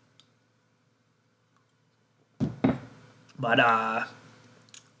 But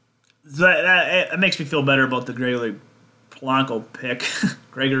that makes me feel better about the Gregory Polanco pick.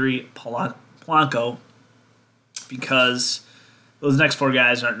 Gregory Polanco. Because those next four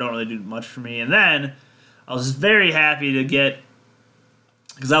guys don't really do much for me. And then I was very happy to get,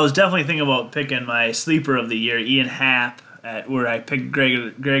 because I was definitely thinking about picking my sleeper of the year, Ian Happ, where I picked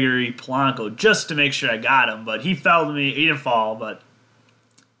Gregory Polanco just to make sure I got him. But he fell to me. He didn't fall, but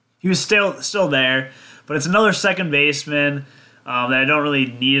he was still there. But it's another second baseman that I don't really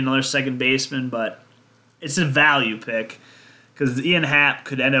need another second baseman, but it's a value pick because Ian Happ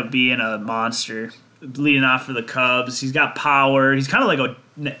could end up being a monster leading off for the Cubs. He's got power. He's kind of like a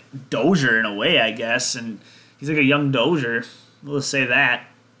Dozier in a way, I guess, and he's like a young Dozier. We'll just say that,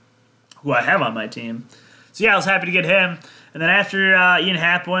 who I have on my team. So yeah, I was happy to get him. And then after Ian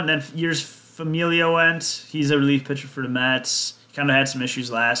Happ went, then Years Familia went. He's a relief pitcher for the Mets. He kind of had some issues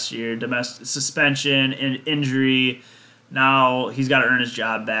last year, domestic suspension and injury. Now he's got to earn his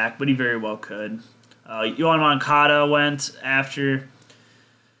job back, but he very well could. Yohan Moncada went after.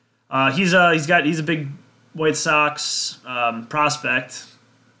 He's a big White Sox prospect.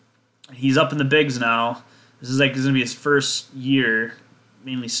 He's up in the bigs now. This is going to be his first year,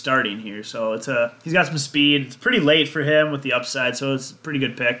 mainly starting here. So he's got some speed. It's pretty late for him with the upside, so it's a pretty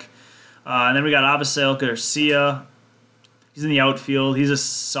good pick. And then we got Avisail Garcia. He's in the outfield. He's a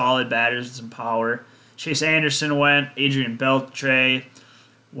solid batter with some power. Chase Anderson went. Adrian Beltre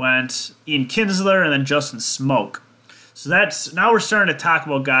went. Ian Kinsler, and then Justin Smoke. So now we're starting to talk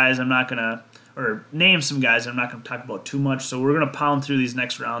about guys name some guys I'm not going to talk about too much. So we're going to pound through these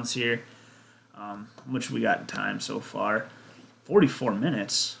next rounds here, which we got in time so far. 44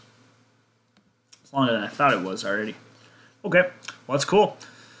 minutes. It's longer than I thought it was already. Okay, well, that's cool.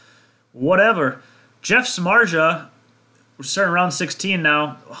 Whatever. Jeff Samardzija, we're starting round 16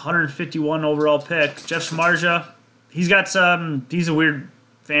 now, 151 overall pick. Jeff Samardzija, he's a weird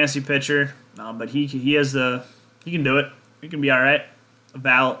fantasy pitcher, but he can do it. He can be all right.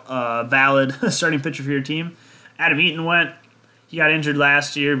 valid starting pitcher for your team. Adam Eaton went. He got injured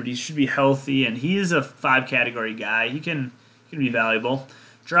last year, but he should be healthy, and he is a 5-category guy. He can be valuable.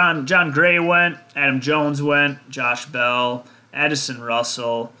 John Gray went. Adam Jones went. Josh Bell. Addison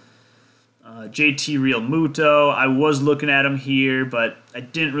Russell. JT Realmuto. I was looking at him here, but I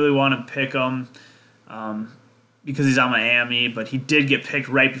didn't really want to pick him because he's on Miami, but he did get picked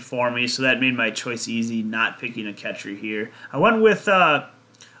right before me, so that made my choice easy, not picking a catcher here. I went with a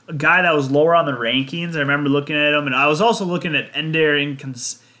guy that was lower on the rankings. I remember looking at him, and I was also looking at Ender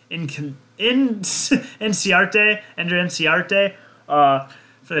Inciarte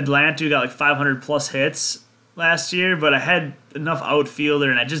for Atlanta, who got like 500-plus hits last year, but I had enough outfielder,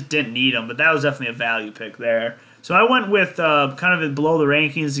 and I just didn't need him, but that was definitely a value pick there. So I went with kind of below the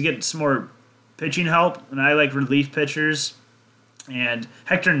rankings to get some more pitching help, and I like relief pitchers. And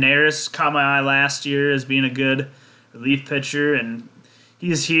Hector Neris caught my eye last year as being a good relief pitcher, and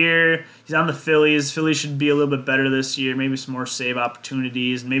he's here. He's on the Phillies. Phillies should be a little bit better this year, maybe some more save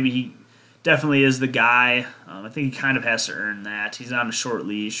opportunities, and maybe he definitely is the guy. I think he kind of has to earn that. He's on a short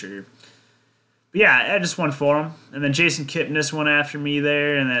leash. But yeah, I just went for him. And then Jason Kipnis went after me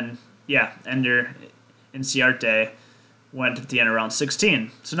there, and then, yeah, Ender Inciarte went at the end of round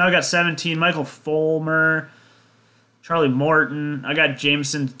 16. So now I got 17, Michael Fulmer, Charlie Morton. I got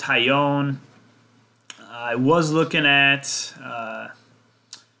Jameson Taillon. I was looking at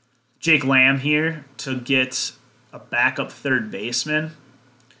Jake Lamb here to get a backup third baseman,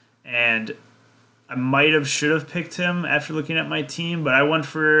 and I should have picked him after looking at my team, but I went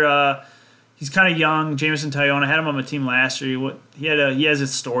for he's kind of young, Jameson Taillon. I had him on my team last year. He has a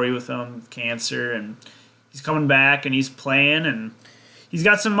story with him, with cancer, and he's coming back and he's playing, and he's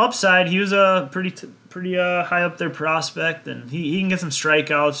got some upside. He was a pretty high up there prospect, and he can get some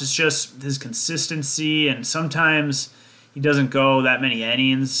strikeouts. It's just his consistency, and sometimes he doesn't go that many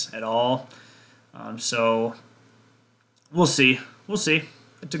innings at all. So we'll see.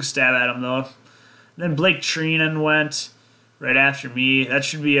 I took a stab at him, though. Then Blake Treinen went right after me. That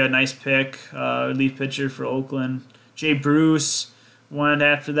should be a nice pick, relief pitcher for Oakland. Jay Bruce went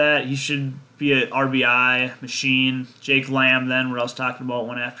after that. He should be an RBI machine. Jake Lamb, then, what I was talking about,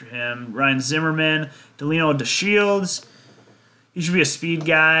 went after him. Ryan Zimmerman, Delino DeShields. He should be a speed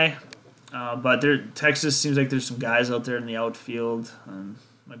guy. But Texas seems like there's some guys out there in the outfield.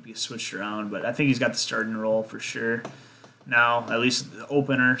 Might be switched around, but I think he's got the starting role for sure now, at least the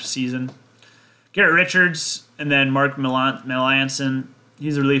opener season. Garrett Richards, and then Mark Melancon.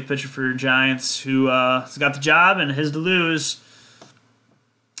 He's a relief pitcher for Giants who has got the job and his to lose.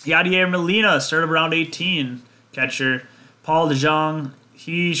 Yadier Molina, started around 18, catcher. Paul DeJong,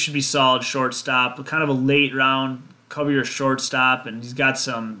 he should be solid shortstop, kind of a late round cover your shortstop, and he's got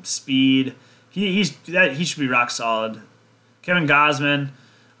some speed. He should be rock solid. Kevin Gausman,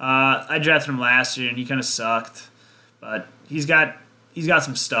 I drafted him last year and he kind of sucked, but he's got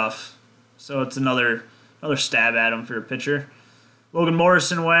some stuff. So it's another stab at him for a pitcher. Logan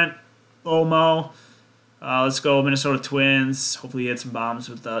Morrison went. Olmo. Let's go Minnesota Twins. Hopefully he had some bombs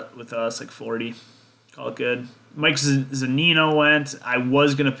with us, like 40. Call it good. Mike Zunino went. I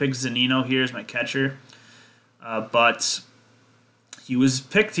was going to pick Zunino here as my catcher. But he was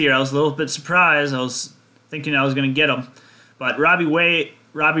picked here. I was a little bit surprised. I was thinking I was going to get him. But Robbie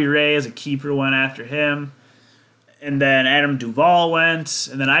Ray as a keeper went after him. And then Adam Duvall went.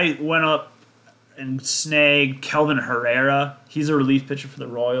 And then I went up and snagged Kelvin Herrera. He's a relief pitcher for the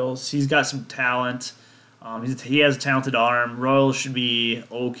Royals. He's got some talent. He has a talented arm. Royals should be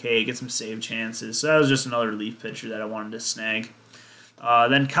okay, get some save chances. So that was just another relief pitcher that I wanted to snag.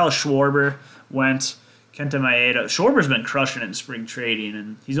 Then Kyle Schwarber went. Kenta Maeda. Schwarber's been crushing it in spring trading,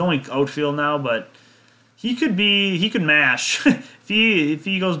 and he's only outfield now, but he could mash if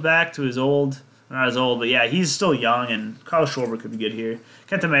he goes back to his old, not as old, but yeah, he's still young, and Kyle Schwarber could be good here.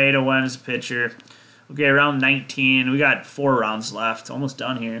 Kenta Maeda went as a pitcher. Okay, round 19. We got 4 rounds left, almost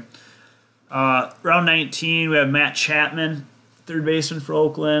done here. Round 19, we have Matt Chapman, third baseman for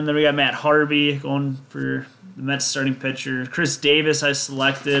Oakland. Then we got Matt Harvey going for the Mets starting pitcher. Chris Davis I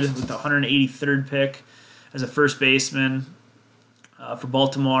selected with the 183rd pick as a first baseman for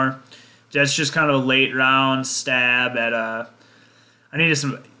Baltimore. That's just kind of a late round stab at I needed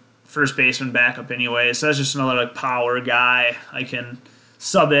some first baseman backup anyway, so that's just another power guy I can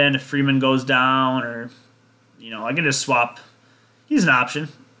sub in if Freeman goes down, or I can just swap. He's an option.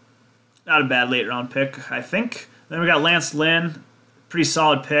 Not a bad late round pick, I think. Then we got Lance Lynn, pretty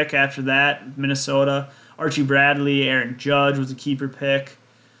solid pick after that, Minnesota. Archie Bradley, Aaron Judge was a keeper pick.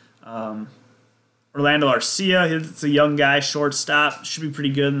 Orlando Arcia, he's a young guy, shortstop, should be pretty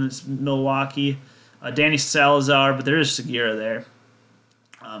good in this Milwaukee. Danny Salazar, but there is Segura there.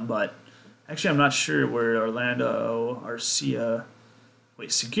 But actually, I'm not sure where Orlando Arcia.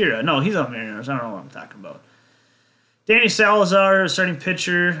 Wait, Segura. No, he's on Mariners. I don't know what I'm talking about. Danny Salazar, starting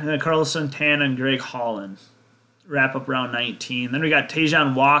pitcher, and then Carlos Santana and Greg Holland. Wrap up round 19. Then we got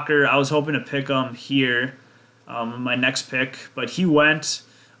Tajon Walker. I was hoping to pick him here, my next pick, but he went.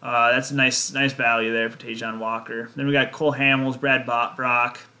 That's a nice value there for Tajon Walker. Then we got Cole Hamels, Brad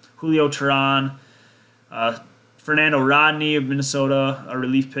Brock, Julio Teheran, Fernando Rodney of Minnesota, a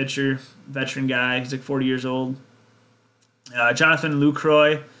relief pitcher, veteran guy. He's like 40 years old. Jonathan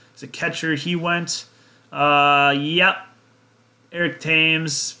Lucroy is a catcher. He went. Yep. Eric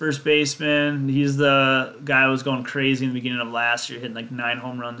Thames, first baseman. He's the guy who was going crazy in the beginning of last year, hitting like 9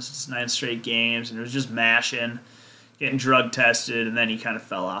 home runs, 9 straight games, and it was just mashing, getting drug tested, and then he kind of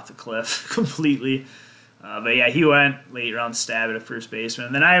fell off the cliff completely. But yeah, he went late round stab at a first baseman.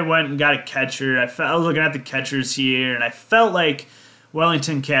 And then I went and got a catcher. I was looking at the catchers here, and I felt like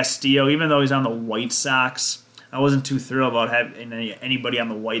Wellington Castillo, even though he's on the White Sox, I wasn't too thrilled about having anybody on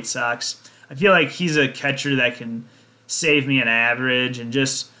the White Sox. I feel like he's a catcher that can save me an average and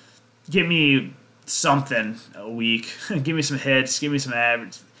just give me something a week. Give me some hits, give me some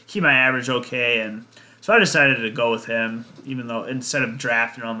average, keep my average okay. And so I decided to go with him, even though instead of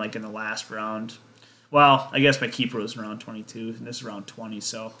drafting him like in the last round. Well, I guess my keeper was in round 22, and this is round 20.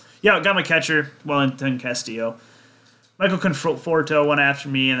 So, yeah, got my catcher, Wellington Castillo. Michael Conforto went after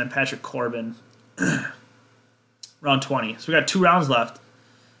me, and then Patrick Corbin, round 20. So we got 2 rounds left.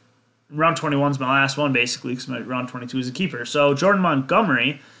 Round 21 is my last one, basically, because my round 22 is a keeper. So Jordan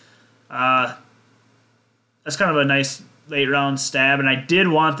Montgomery, that's kind of a nice late round stab, and I did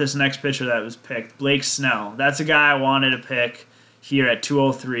want this next pitcher that was picked, Blake Snell. That's a guy I wanted to pick here at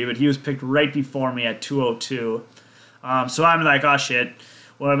 203, but he was picked right before me at 202. So I'm like, oh shit,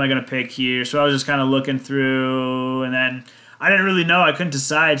 what am I going to pick here? So I was just kind of looking through, and then I didn't really know. I couldn't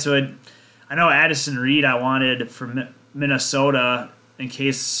decide. So I know Addison Reed I wanted from Minnesota in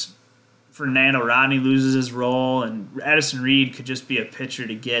case Fernando Rodney loses his role, and Addison Reed could just be a pitcher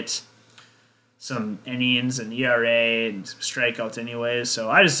to get some innings and ERA and strikeouts anyways. So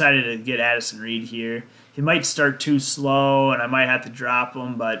I decided to get Addison Reed here. He might start too slow, and I might have to drop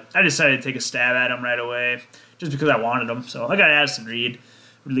him, but I decided to take a stab at him right away just because I wanted him. So I got Addison Reed,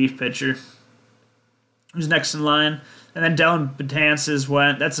 relief pitcher. Who's next in line? And then Dellin Betances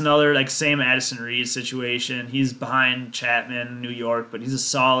went. That's another like same Addison Reed situation. He's behind Chapman, New York, but he's a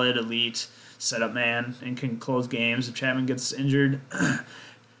solid, elite setup man and can close games if Chapman gets injured.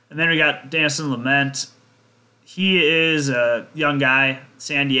 And then we got Danson Lamet. He is a young guy,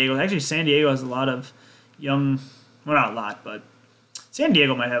 San Diego. Actually, San Diego has a lot of young, well, not a lot, but San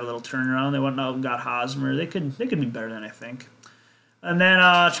Diego might have a little turnaround. They went out and got Hosmer. They could be better than I think. And then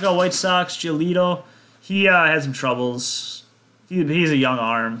Chicago White Sox, Giolito. He had some troubles. He's a young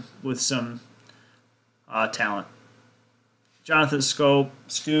arm with some talent. Jonathan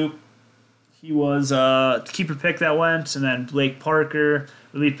Scoop. He was a keeper pick that went. And then Blake Parker,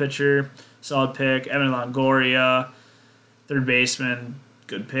 relief pitcher, solid pick. Evan Longoria, third baseman,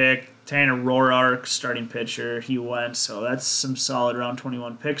 good pick. Tanner Roark, starting pitcher, he went. So that's some solid round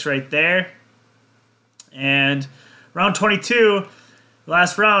 21 picks right there. And round 22...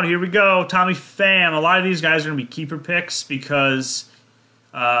 last round, here we go. Tommy Pham. A lot of these guys are going to be keeper picks because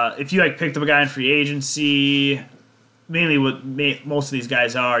if you like picked up a guy in free agency, mainly what most of these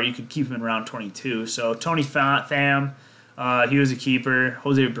guys are, you could keep him in round 22. So Tony Pham, he was a keeper.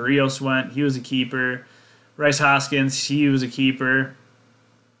 Jose Barrios went. He was a keeper. Bryce Hoskins, he was a keeper.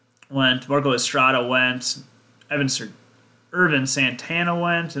 Went. Marco Estrada went. Irvin Santana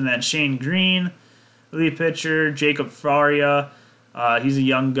went. And then Shane Green, relief pitcher. Jacob Faria. He's a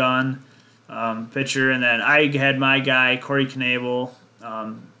young gun pitcher. And then I had my guy, Corey Knebel,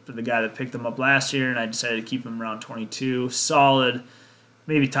 for the guy that picked him up last year, and I decided to keep him around 22. Solid,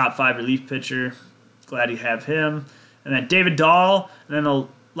 maybe top 5 relief pitcher. Glad you have him. And then David Dahl. And then the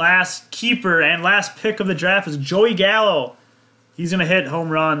last keeper and last pick of the draft is Joey Gallo. He's going to hit home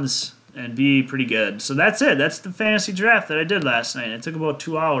runs and be pretty good. So that's it. That's the fantasy draft that I did last night. It took about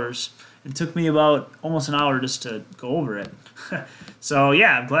 2 hours. It took me about almost an hour just to go over it. So,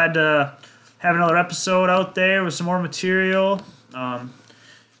 yeah, I'm glad to have another episode out there with some more material.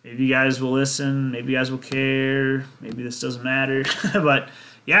 Maybe you guys will listen. Maybe you guys will care. Maybe this doesn't matter. But,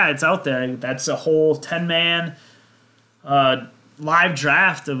 yeah, it's out there. That's a whole 10-man live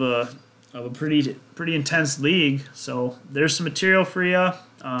draft of a pretty intense league. So there's some material for you.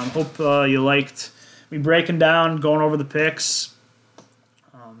 Hope you liked me breaking down, going over the picks.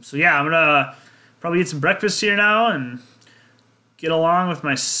 So, yeah, I'm going to probably eat some breakfast here now and get along with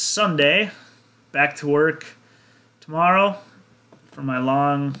my Sunday. Back to work tomorrow for for my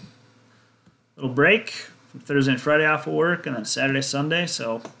long little break from Thursday and Friday off of work, and then Saturday, Sunday.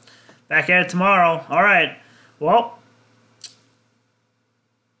 So back at it tomorrow. All right. Well,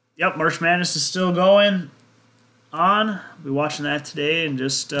 yep, March Madness is still going on. I'll be watching that today and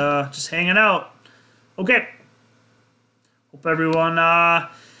just hanging out. Okay. Hope everyone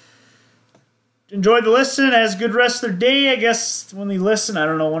enjoyed the listen. Has a good rest of their day. I guess when they listen, I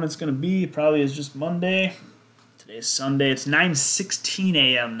don't know when it's going to be. It probably is just Monday. Today's Sunday. It's 9:16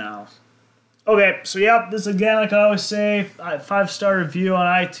 a.m. now. Okay, so yep, this again, like I always say, 5-star review on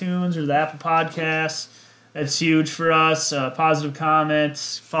iTunes or the Apple Podcasts. That's huge for us. Positive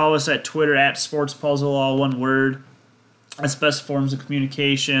comments. Follow us at Twitter at SportsPuzzle, all one word. That's best forms of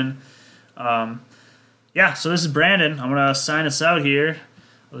communication. Yeah, so this is Brandon. I'm going to sign us out here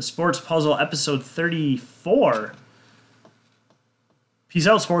with Sports Puzzle episode 34. Peace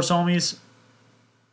out, sports homies.